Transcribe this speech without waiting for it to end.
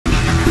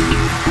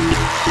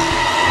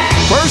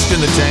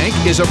Next in the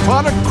tank is a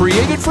product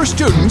created for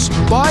students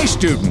by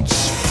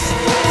students.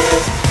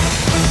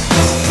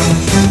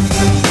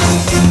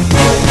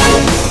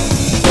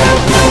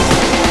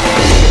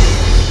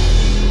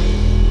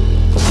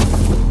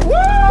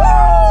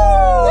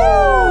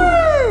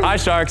 Hi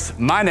Sharks,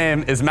 my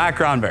name is Matt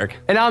Gronberg.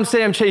 And I'm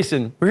Sam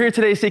Chason. We're here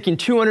today seeking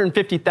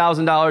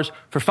 $250,000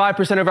 for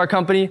 5% of our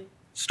company,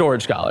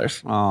 Storage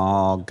Scholars.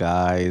 Oh,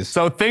 guys.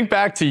 So think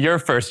back to your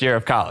first year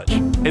of college.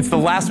 It's the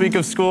last week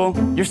of school,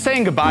 you're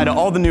saying goodbye to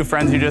all the new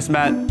friends you just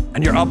met,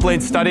 and you're up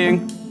late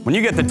studying when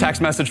you get the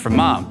text message from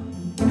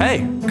mom. Hey,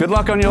 good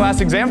luck on your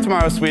last exam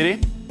tomorrow,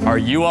 sweetie. Are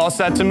you all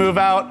set to move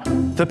out?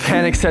 The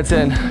panic sets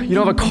in. You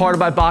don't have a car to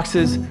buy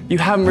boxes, you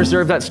haven't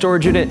reserved that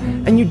storage unit,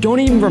 and you don't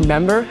even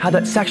remember how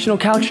that sectional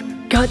couch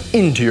got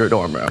into your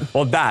dorm room.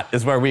 Well, that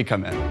is where we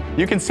come in.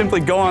 You can simply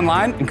go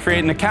online and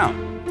create an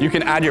account. You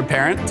can add your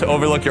parent to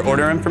overlook your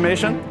order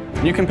information,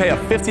 and you can pay a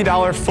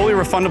 $50 fully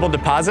refundable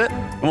deposit,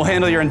 and we'll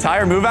handle your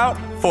entire move out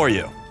for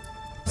you.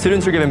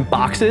 Students are given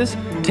boxes,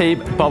 tape,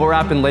 bubble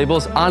wrap, and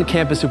labels on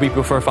campus a week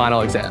before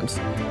final exams.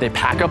 They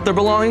pack up their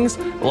belongings,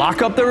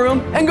 lock up their room,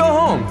 and go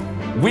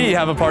home. We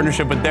have a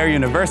partnership with their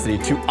university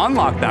to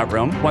unlock that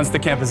room once the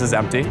campus is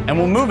empty, and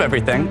we'll move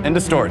everything into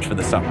storage for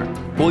the summer.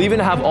 We'll even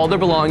have all their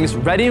belongings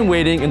ready and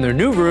waiting in their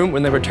new room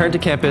when they return to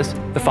campus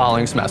the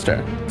following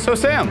semester. So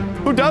Sam,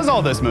 who does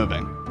all this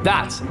moving?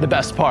 That's the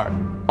best part.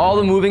 All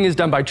the moving is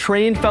done by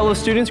trained fellow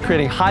students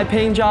creating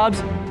high-paying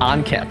jobs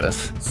on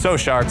campus. So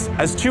Sharks,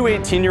 as two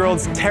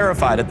 18-year-olds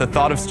terrified at the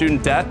thought of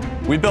student debt,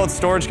 we built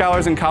Storage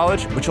Scholars in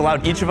college, which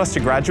allowed each of us to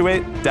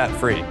graduate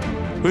debt-free.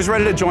 Who's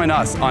ready to join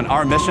us on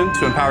our mission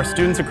to empower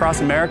students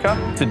across America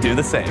to do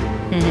the same?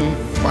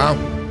 Wow.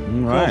 All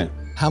right.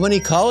 How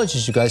many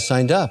colleges you guys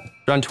signed up?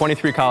 We're on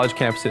 23 college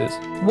campuses.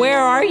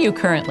 Where are you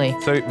currently?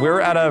 So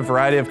we're at a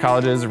variety of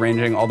colleges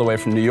ranging all the way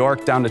from New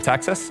York down to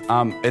Texas.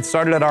 It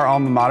started at our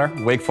alma mater,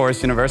 Wake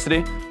Forest University.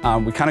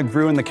 We kind of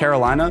grew in the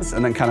Carolinas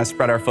and then kind of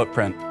spread our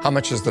footprint. How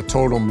much is the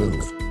total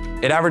move?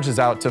 It averages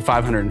out to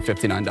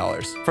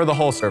 $559 for the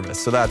whole service.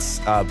 So that's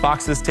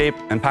boxes, tape,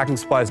 and packing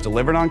supplies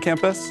delivered on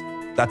campus.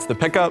 That's the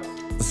pickup,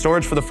 the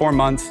storage for the 4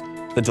 months,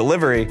 the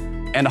delivery,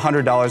 and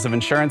 $100 of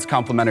insurance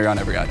complimentary on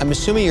every item. I'm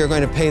assuming you're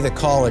going to pay the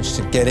college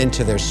to get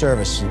into their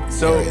service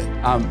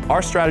area.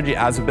 Our strategy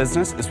as a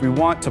business is we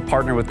want to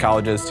partner with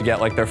colleges to get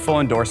like their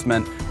full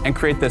endorsement and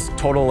create this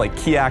total like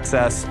key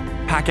access,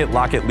 pack it,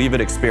 lock it, leave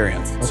it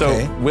experience. Okay.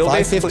 So we'll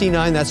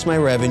 $559, that's my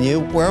revenue.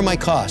 Where are my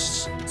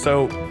costs?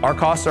 So our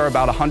costs are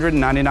about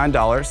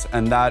 $199,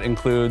 and that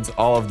includes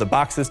all of the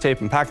boxes,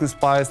 tape, and packing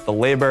supplies, the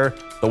labor,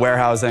 the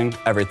warehousing,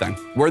 everything.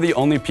 We're the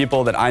only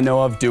people that I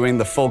know of doing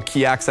the full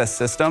key access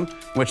system,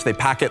 in which they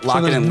pack it,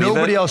 lock it, and leave it. So there's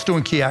nobody else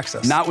doing key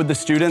access? Not with the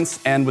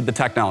students and with the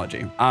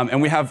technology. And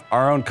we have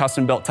our own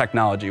custom-built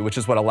technology, which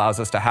is what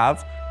allows us to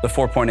have the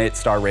 4.8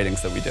 star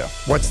ratings that we do.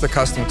 What's the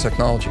custom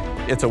technology?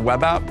 It's a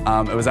web app.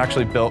 It was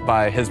actually built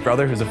by his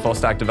brother, who's a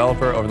full-stack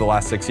developer over the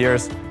last 6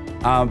 years.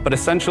 But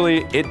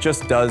essentially, it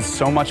just does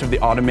so much of the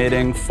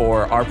automating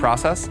for our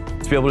process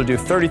to be able to do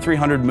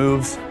 3,300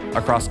 moves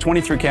across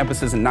 23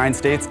 campuses in 9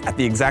 states at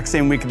the exact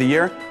same week of the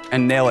year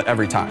and nail it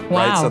every time.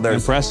 Wow. Right? So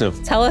there's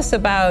Impressive. Tell us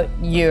about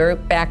your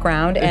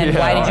background and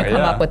why did you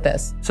come up with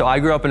this? So I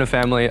grew up in a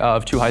family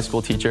of 2 high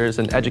school teachers,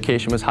 and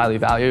education was highly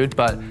valued.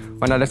 But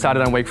when I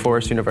decided on Wake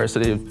Forest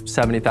University of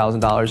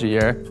 $70,000 a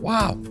year,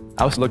 Wow.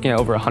 I was looking at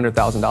over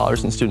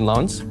 $100,000 in student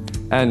loans.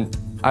 And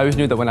I always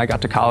knew that when I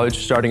got to college,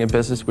 starting a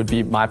business would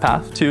be my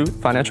path to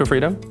financial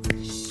freedom.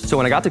 So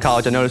when I got to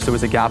college, I noticed there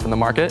was a gap in the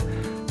market.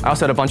 I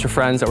also had a bunch of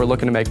friends that were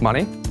looking to make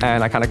money,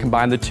 and I kind of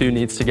combined the 2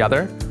 needs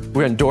together.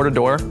 We went door to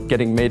door,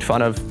 getting made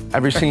fun of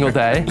every single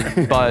day.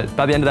 But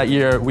by the end of that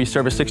year, we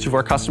serviced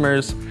 64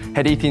 customers,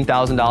 had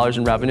 $18,000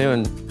 in revenue,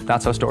 and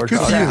that's how Storage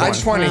Scholars was born. I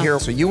just want to hear,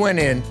 so you went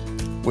in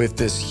with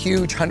this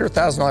huge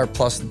 $100,000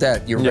 plus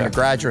debt you were going to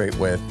graduate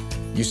with.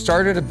 You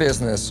started a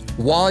business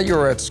while you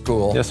were at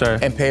school. Yes, sir.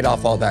 And paid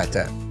off all that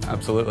debt.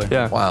 Absolutely.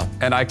 Yeah. Wow.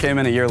 And I came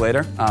in a year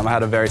later. I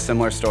had a very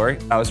similar story.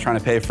 I was trying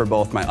to pay for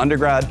both my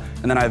undergrad,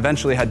 and then I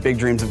eventually had big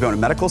dreams of going to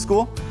medical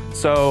school.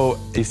 So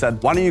he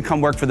said, why don't you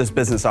come work for this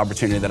business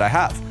opportunity that I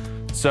have?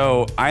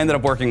 So I ended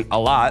up working a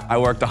lot. I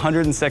worked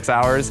 106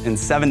 hours in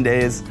 7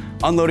 days,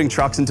 unloading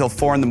trucks until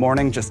 4 in the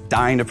morning, just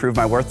dying to prove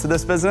my worth to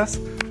this business.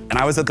 And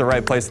I was at the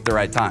right place at the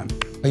right time.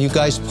 Are you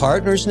guys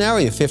partners now? Are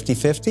you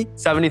 50-50?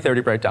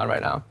 70-30 breakdown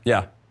right now.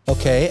 Yeah.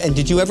 Okay, and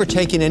did you ever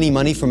take in any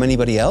money from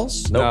anybody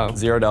else? Nope. No.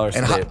 $0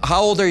 And state.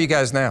 how old are you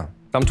guys now?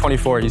 I'm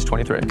 24, he's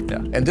 23. Yeah.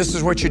 And this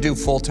is what you do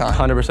full time?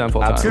 100%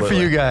 full time. Good for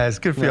you guys.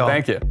 Good for y'all.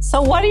 Thank you.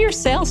 So what are your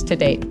sales to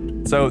date?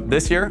 So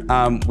this year,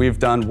 we've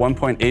done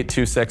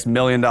 $1.826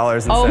 million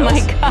in sales. Oh my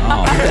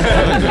God.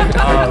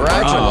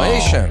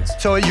 Congratulations.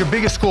 So at your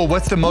biggest school,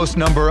 what's the most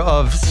number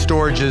of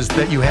storages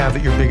that you have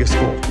at your biggest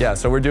school? Yeah,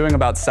 so we're doing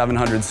about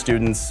 700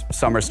 students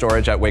summer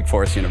storage at Wake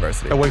Forest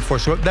University. At Wake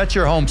Forest. So that's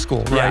your home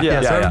school, right?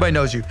 Yeah, so yeah. everybody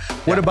knows you.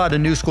 What about a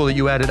new school that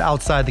you added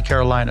outside the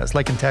Carolinas,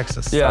 like in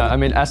Texas? Yeah, I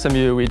mean,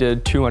 SMU, we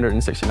did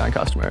 269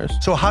 customers.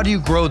 So how do you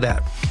grow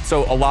that?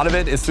 So a lot of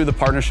it is through the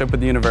partnership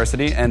with the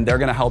university, and they're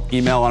gonna help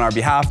email on our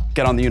behalf,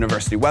 get on the university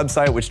university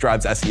website, which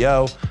drives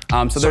SEO.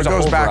 So So there's it a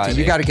goes whole back variety. to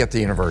you got to get the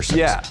university.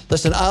 Yeah.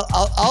 Listen,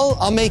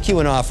 I'll make you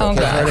an offer.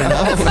 Okay. I've heard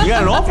enough. You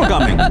got an offer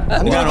coming.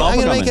 I'm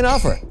gonna make an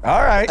offer.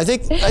 All right. I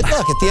think, look,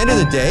 at the end of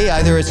the day,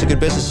 either it's a good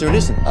business or it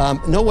isn't.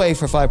 No way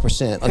for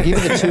 5%. I'll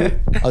give you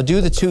I'll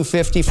do the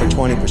 250 for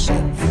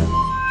 20%.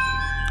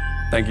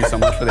 Thank you so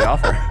much for the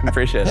offer.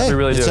 Appreciate it. Hey, We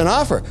really it's do. an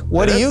offer.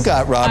 What do you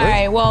got, Robert? All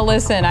right, well,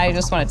 listen, I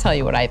just want to tell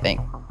you what I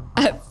think.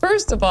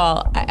 First of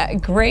all,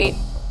 great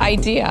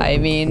idea. I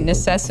mean,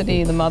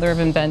 necessity, the mother of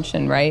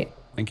invention, right?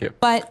 Thank you.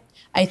 But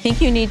I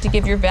think you need to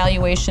give your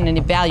valuation an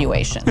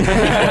evaluation.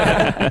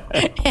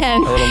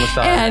 and,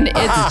 and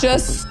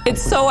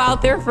it's so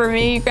out there for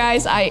me, you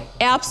guys. I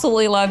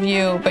absolutely love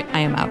you, but I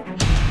am out.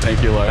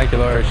 Thank you, Laura. Thank you,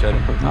 Laura. Appreciate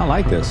it. I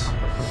like this.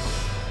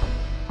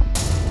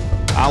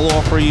 I'll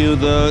offer you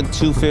the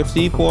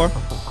 250 for,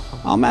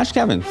 I'll match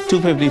Kevin.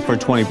 250 for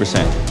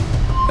 20%.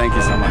 Thank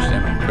you so much,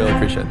 Damon. Really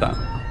appreciate that.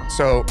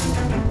 So,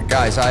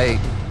 guys, I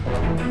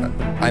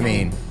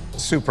mean,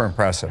 super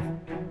impressive.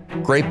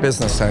 Great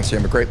business sense. You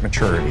have a great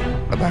maturity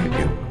about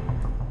you.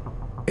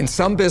 In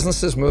some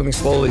businesses, moving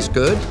slowly is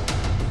good.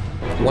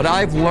 What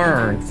I've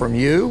learned from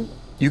you,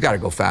 you got to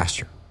go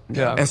faster.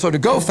 Yeah. And so to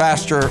go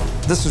faster,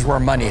 this is where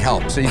money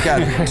helps. So you've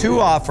got two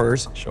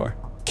offers. Sure.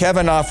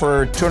 Kevin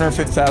offered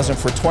 $250,000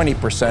 for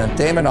 20%.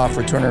 Damon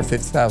offered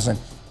 $250,000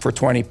 for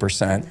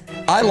 20%.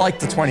 I like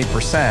the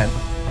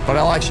 20%, but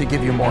I'll actually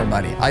give you more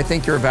money. I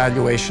think your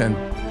evaluation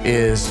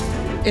is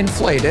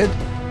inflated,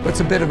 but it's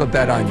a bit of a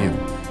bet on you.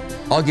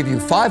 I'll give you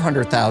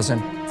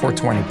 $500,000 for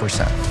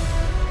 20%.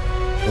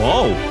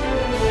 Whoa.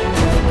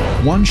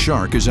 One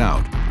shark is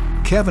out.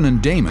 Kevin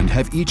and Damon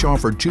have each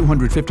offered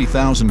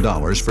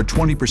 $250,000 for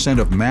 20%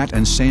 of Matt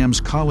and Sam's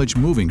college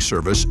moving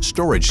service,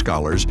 Storage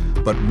Scholars,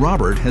 but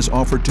Robert has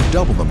offered to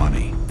double the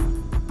money.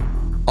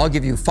 I'll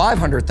give you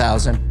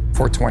 $500,000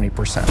 for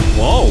 20%.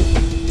 Whoa.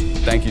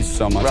 Thank you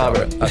so much,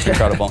 Robert. That's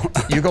incredible.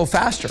 You go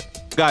faster.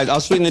 Guys,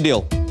 I'll sweeten the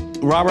deal.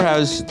 Robert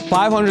has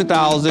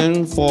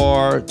 $500,000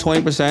 for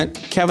 20%.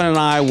 Kevin and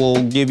I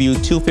will give you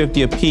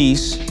 $250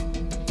 apiece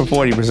for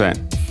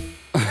 40%.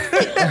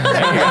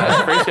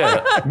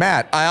 Appreciate it.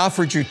 Matt, I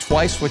offered you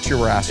twice what you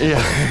were asking.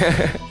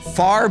 Yeah.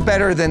 Far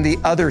better than the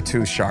other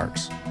two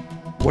sharks.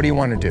 What do you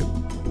want to do?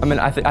 I mean,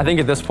 I think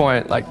at this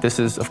point, like, this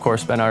has, of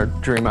course, been our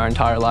dream our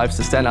entire lives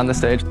to stand on the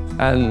stage.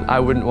 And I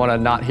wouldn't want to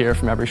not hear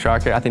from every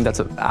shark here. I think that's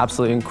an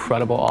absolutely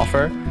incredible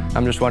offer.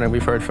 I'm just wondering,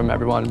 we've heard from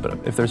everyone, but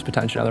if there's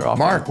potentially another offer.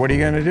 Mark, what are you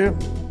going to do?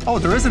 Oh,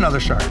 there is another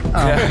shark.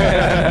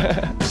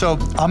 So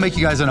I'll make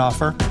you guys an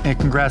offer, and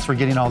congrats for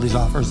getting all these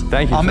offers.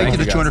 Thank you. I'll make you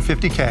the Thank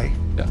you, 250K,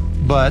 Yeah.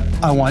 but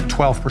I want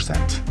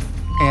 12%.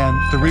 And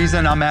the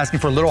reason I'm asking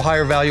for a little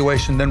higher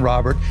valuation than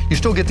Robert, you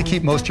still get to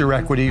keep most of your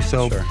equity,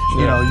 so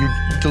you know,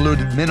 you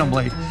diluted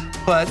minimally.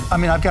 But I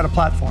mean, I've got a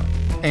platform.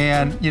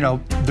 And you know,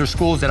 there's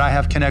schools that I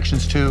have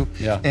connections to.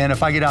 Yeah. And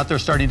if I get out there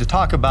starting to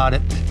talk about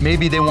it,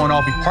 maybe they won't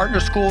all be partner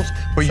schools,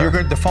 but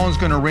the phone's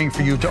gonna ring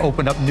for you to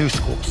open up new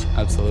schools.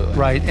 Absolutely.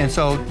 Right, and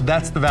so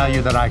that's the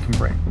value that I can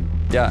bring.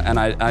 Yeah, and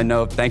I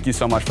know, thank you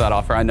so much for that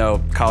offer. I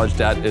know college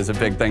debt is a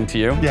big thing to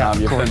you. Yeah,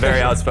 of you've course. been very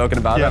outspoken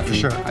about Yeah, it. for and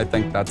sure. I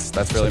think that's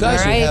really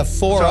Guys, All right. you have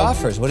four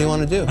offers. What do you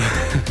want to do?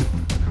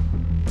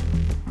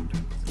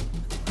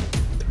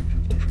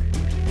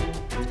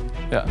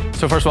 Yeah.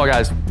 So first of all,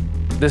 guys,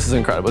 this is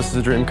incredible. This is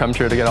a dream come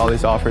true to get all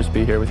these offers,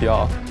 be here with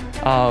y'all.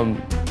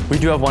 We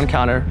do have one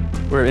counter.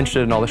 We're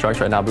interested in all the sharks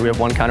right now, but we have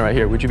one counter right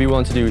here. Would you be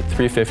willing to do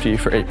 $350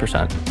 for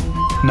 8%?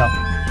 No.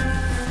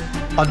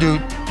 I'll do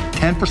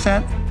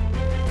 10%,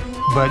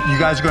 but you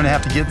guys are going to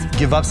have to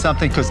give up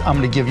something because I'm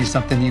going to give you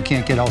something you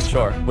can't get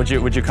elsewhere. Sure.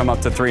 Would you come up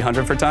to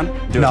 300 for 10?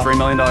 Do No. a $3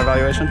 million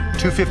valuation?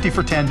 250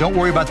 for 10. Don't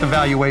worry about the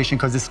valuation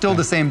because it's still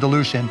the same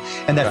dilution,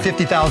 and that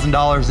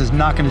 $50,000 is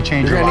not going to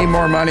change You're your going to need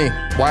life. more money.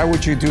 Why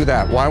would you do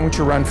that? Why won't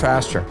you run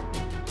faster?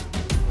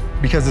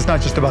 Because it's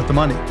not just about the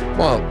money.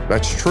 Well,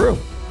 that's true.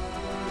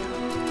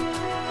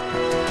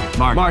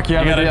 Mark, you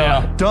have a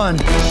deal. Done.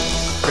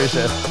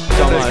 Appreciate it.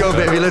 Let's go,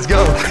 baby. Let's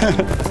go.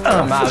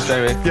 Miles,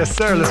 baby. Yes,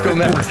 sir. Let's go,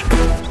 Matt.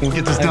 We'll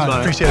get this done.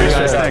 buddy. Appreciate it,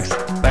 guys. Thanks.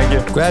 Thanks. Thank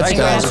you. Congrats,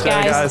 guys.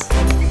 Congrats, guys.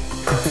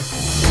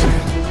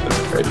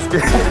 That's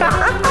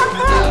great.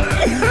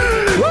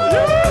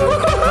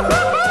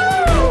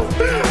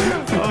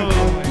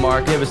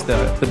 Mark gave us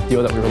the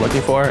deal that we were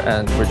looking for,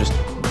 and we're just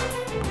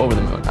over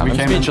the moon. I'm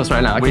speechless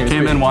right now. We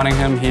came in wanting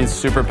him. He's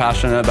super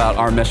passionate about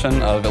our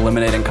mission of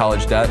eliminating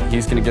college debt.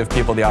 He's going to give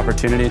people the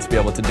opportunity to be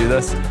able to do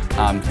this,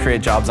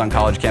 create jobs on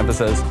college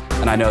campuses,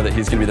 and I know that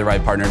he's going to be the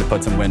right partner to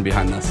put some wind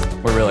behind this.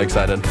 We're really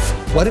excited.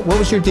 What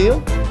was your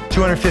deal?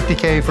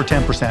 250K for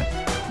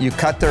 10%. You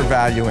cut their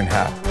value in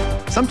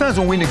half. Sometimes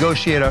when we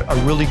negotiate a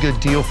really good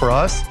deal for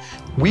us,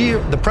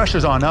 the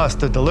pressure's on us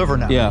to deliver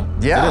now. Yeah.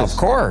 Yeah, of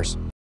course.